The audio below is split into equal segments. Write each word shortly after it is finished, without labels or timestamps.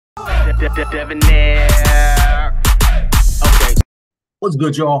Debonair. Okay. What's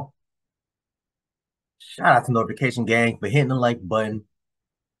good, y'all? Shout out to Notification Gang for hitting the like button.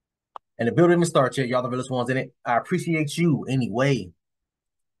 And the building to start yet, y'all the realest ones in it. I appreciate you anyway.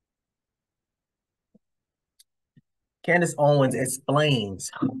 Candace Owens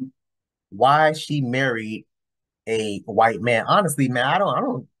explains why she married a white man. Honestly, man,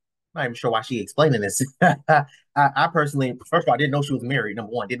 I'm not even sure why she explaining this. I personally, first of all, I didn't know she was married.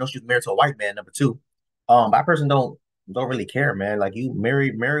 Number one, didn't know she was married to a white man. Number two, but I personally don't really care, man. Like you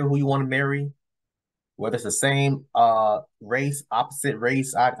marry who you want to marry, whether it's the same race, opposite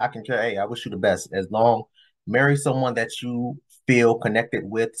race. I can care. Hey, I wish you the best. As long marry someone that you feel connected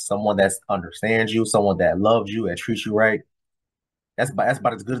with, someone that understands you, someone that loves you and treats you right. That's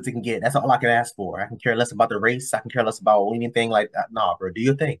about as good as it can get. That's all I can ask for. I can care less about the race. I can care less about anything like that. Nah, bro, do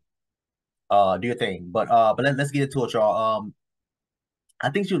your thing. Do your thing. But let's get into it, y'all. I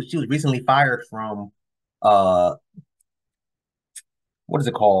think she was recently fired from uh what is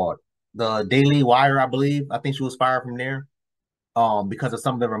it called? The Daily Wire, I believe. I think she was fired from there because of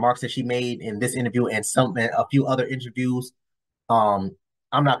some of the remarks that she made in this interview and a few other interviews. Um,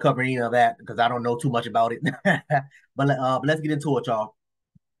 I'm not covering any of that because I don't know too much about it. But let's get into it, y'all.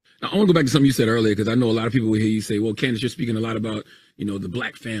 I want to go back to something you said earlier because I know a lot of people will hear you say, "Well, Candace, you're speaking a lot about the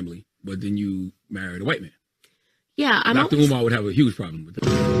black family, but then you married a white man." Yeah, Dr. Umar would have a huge problem with that.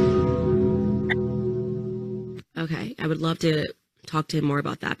 Okay, I would love to talk to him more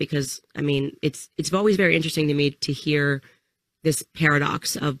about that because I mean, it's always very interesting to me to hear this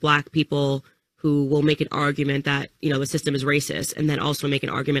paradox of black people who will make an argument that the system is racist, and then also make an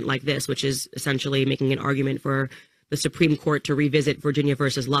argument like this, which is essentially making an argument for the Supreme Court to revisit Virginia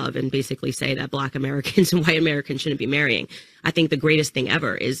versus Love and basically say that black Americans and white Americans shouldn't be marrying. I think the greatest thing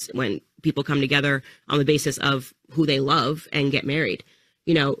ever is when people come together on the basis of who they love and get married.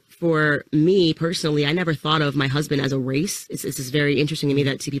 For me personally, I never thought of my husband as a race. This is very interesting to me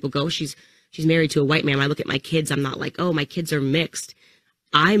that see people go, she's married to a white man. When I look at my kids, I'm not like, oh, my kids are mixed.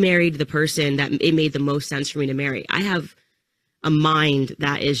 I married the person that it made the most sense for me to marry. I have a mind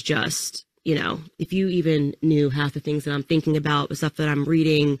that is just, if you even knew half the things that I'm thinking about, the stuff that I'm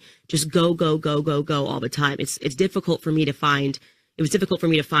reading, just go all the time. It's difficult for me to find. It was difficult for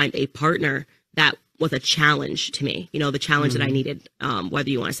me to find a partner that was a challenge to me. The challenge that I needed, whether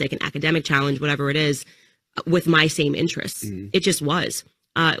you want to say like an academic challenge, whatever it is, with my same interests. It just was.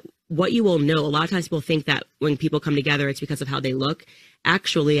 What you will know, a lot of times people think that when people come together, it's because of how they look.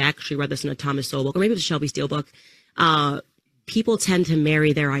 Actually, I actually read this in a Thomas Sowell book, or maybe it was a Shelby Steele book. People tend to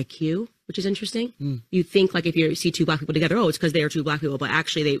marry their IQ, which is interesting. You think like if you see two black people together, oh, it's because they are two black people, but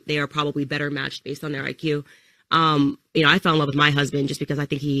actually they are probably better matched based on their IQ. I fell in love with my husband just because I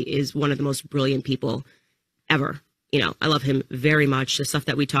think he is one of the most brilliant people ever. I love him very much. The stuff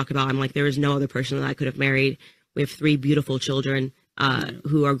that we talk about, I'm like, there is no other person that I could have married. We have 3 beautiful children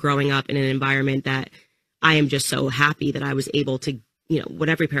who are growing up in an environment that I am just so happy that I was able to, what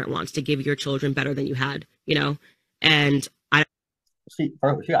every parent wants, to give your children better than you had, and She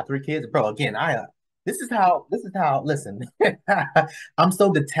got 3 kids, bro. Again, this is how listen. I'm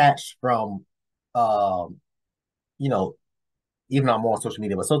so detached from you know, even though I'm more on social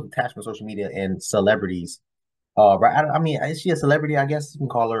media, but so detached from social media and celebrities. Right. I mean, is she a celebrity? I guess you can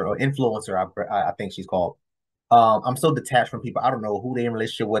call her, or influencer. I think she's called. I'm so detached from people. I don't know who they in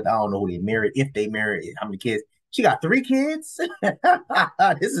relationship with. I don't know who they married, if they married, how many kids. She got 3 kids.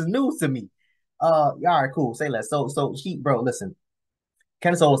 This is news to me. Yeah, all right, cool. Say less. So she, bro, listen.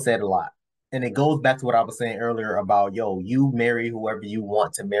 Candace always said a lot. And it goes back to what I was saying earlier about, yo, you marry whoever you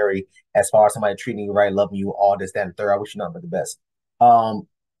want to marry, as far as somebody treating you right, loving you, all this, that, and third. I wish you nothing but the best. Um,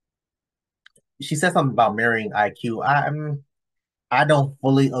 she said something about marrying IQ. I don't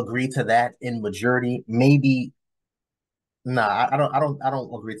fully agree to that in majority. Maybe nah, I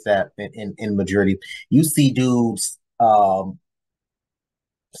don't agree to that in majority. You see dudes,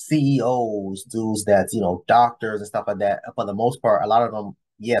 CEOs, dudes that's doctors and stuff like that. For the most part, a lot of them,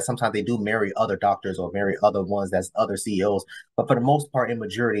 yeah, sometimes they do marry other doctors or marry other ones that's other CEOs. But for the most part, in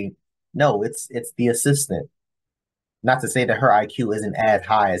majority, no, it's the assistant. Not to say that her IQ isn't as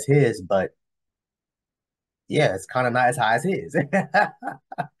high as his, but yeah, it's kind of not as high as his.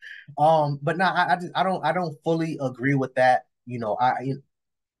 But no, I don't fully agree with that.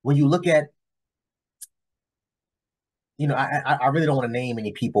 When you look at, I really don't want to name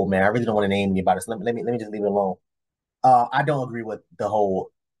any people, man. I really don't want to name anybody. So let me just leave it alone. I don't agree with the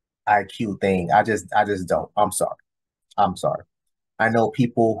whole IQ thing. I just don't. I'm sorry. I'm sorry. I know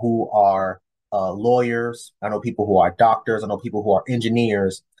people who are lawyers. I know people who are doctors. I know people who are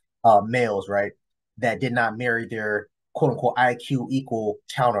engineers, males, right? That did not marry their quote unquote IQ equal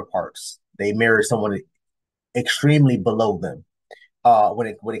counterparts. They marry someone extremely below them. When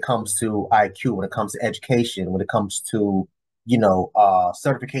it comes to IQ, when it comes to education, when it comes to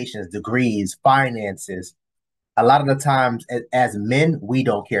certifications, degrees, finances. A lot of the times, as men, we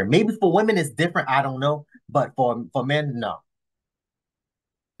don't care. Maybe for women it's different. I don't know, but for men, no.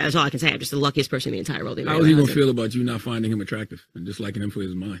 That's all I can say. I'm just the luckiest person in the entire world. How is he gonna feel about you not finding him attractive and just liking him for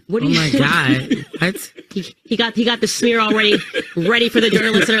his mind? What do you? Oh my God! What? He got the smear already ready for the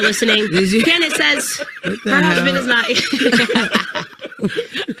journalists that are listening. Candace says her husband is not.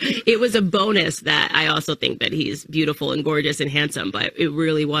 It was a bonus that I also think that he's beautiful and gorgeous and handsome, but it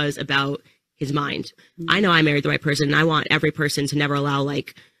really was about his mind. I know I married the right person, and I want every person to never allow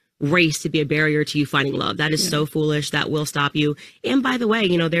race to be a barrier to you finding love. That is so foolish. That will stop you. And by the way,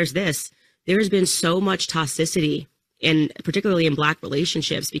 there's been so much toxicity, and particularly in Black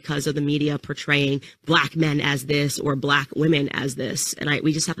relationships, because of the media portraying Black men as this or Black women as this. And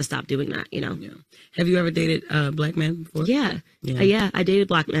we just have to stop doing that, Yeah. Have you ever dated Black men before? Yeah. I dated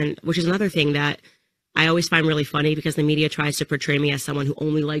Black men, which is another thing that I always find really funny, because the media tries to portray me as someone who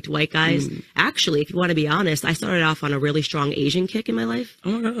only liked white guys. Actually, if you want to be honest, I started off on a really strong Asian kick in my life.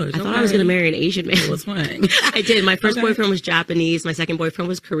 Oh my gosh! I thought I was going to marry an Asian man. What's fine? I did. My first boyfriend was Japanese. My second boyfriend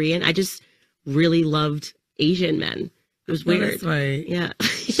was Korean. I just really loved Asian men. It was weird. That's right. Yeah. And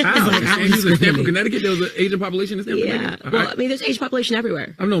he was in Stamford, Connecticut. There was an Asian population in Stamford, Connecticut. Well, I mean, there's Asian population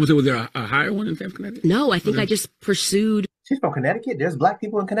everywhere. I don't know. Was there a higher one in Stamford, Connecticut? No, I think I just pursued. She's from Connecticut. There's Black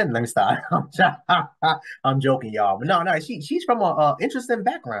people in Connecticut. Let me stop. I'm joking, y'all. But no. She's from a interesting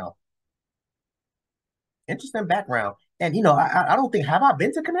background. Interesting background. And I don't think, have I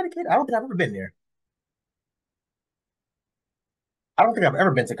been to Connecticut? I don't think I've ever been there. I don't think I've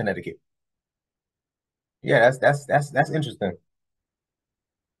ever been to Connecticut. Yeah, that's interesting.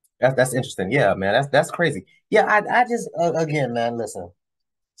 That's interesting. Yeah, man, that's crazy. Yeah, I just again, man, listen.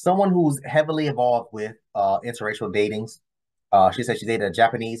 Someone who's heavily involved with interracial datings. She said she dated a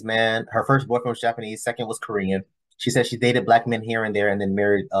Japanese man. Her first boyfriend was Japanese, second was Korean. She said she dated Black men here and there, and then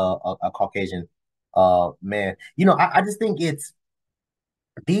married a Caucasian man. I just think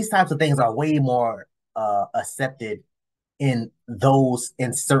these types of things are way more accepted in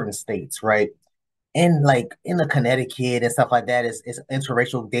certain states, right? In the Connecticut and stuff like that, is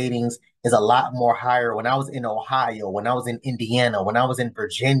interracial datings is a lot more higher. When I was in Ohio, when I was in Indiana, when I was in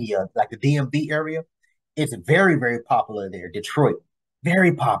Virginia, like the DMV area, it's very, very popular there. Detroit,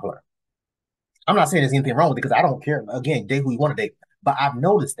 very popular. I'm not saying there's anything wrong with it, because I don't care. Again, date who you want to date. But I've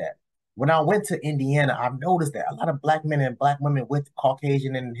noticed that when I went to Indiana, I've noticed that a lot of Black men and Black women with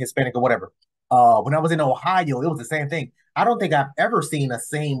Caucasian and Hispanic or whatever. When I was in Ohio, it was the same thing. I don't think I've ever seen a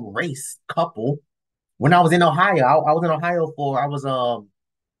same race couple. When I was in Ohio, I was in Ohio I was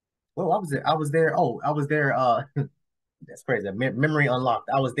there. Oh, I was there. That's crazy. Memory unlocked.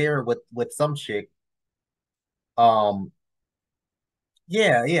 I was there with some chick.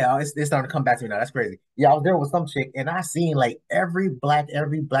 Yeah, it's starting to come back to me now. That's crazy. Yeah, I was there with some chick, and I seen every black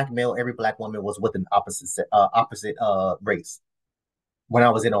male, every Black woman was with an opposite race. When I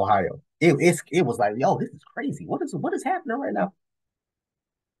was in Ohio, it was like, yo, this is crazy. What is happening right now?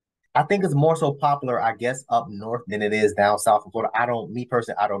 I think it's more so popular, I guess, up north than it is down south in Florida. I don't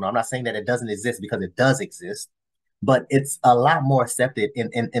know. I'm not saying that it doesn't exist, because it does exist, but it's a lot more accepted in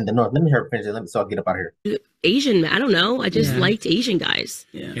the north. Let me hear her finish it. So I'll get up out of here. Asian, I don't know. I just liked Asian guys.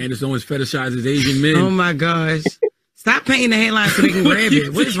 Yeah. Candace Owens fetishizes Asian men. Oh my gosh! Stop painting the headline so we can grab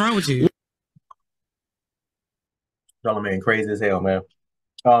it. What is wrong with you? Man, crazy as hell, man.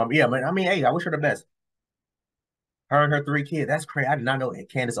 Yeah, man. I mean, hey, I wish her the best. Her and her 3 kids. That's crazy. I did not know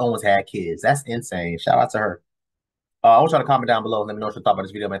Candace Owens had kids. That's insane. Shout out to her. I want y'all to comment down below and let me know what you thought about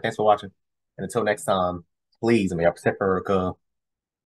this video, man. Thanks for watching. And until next time, please, protect America.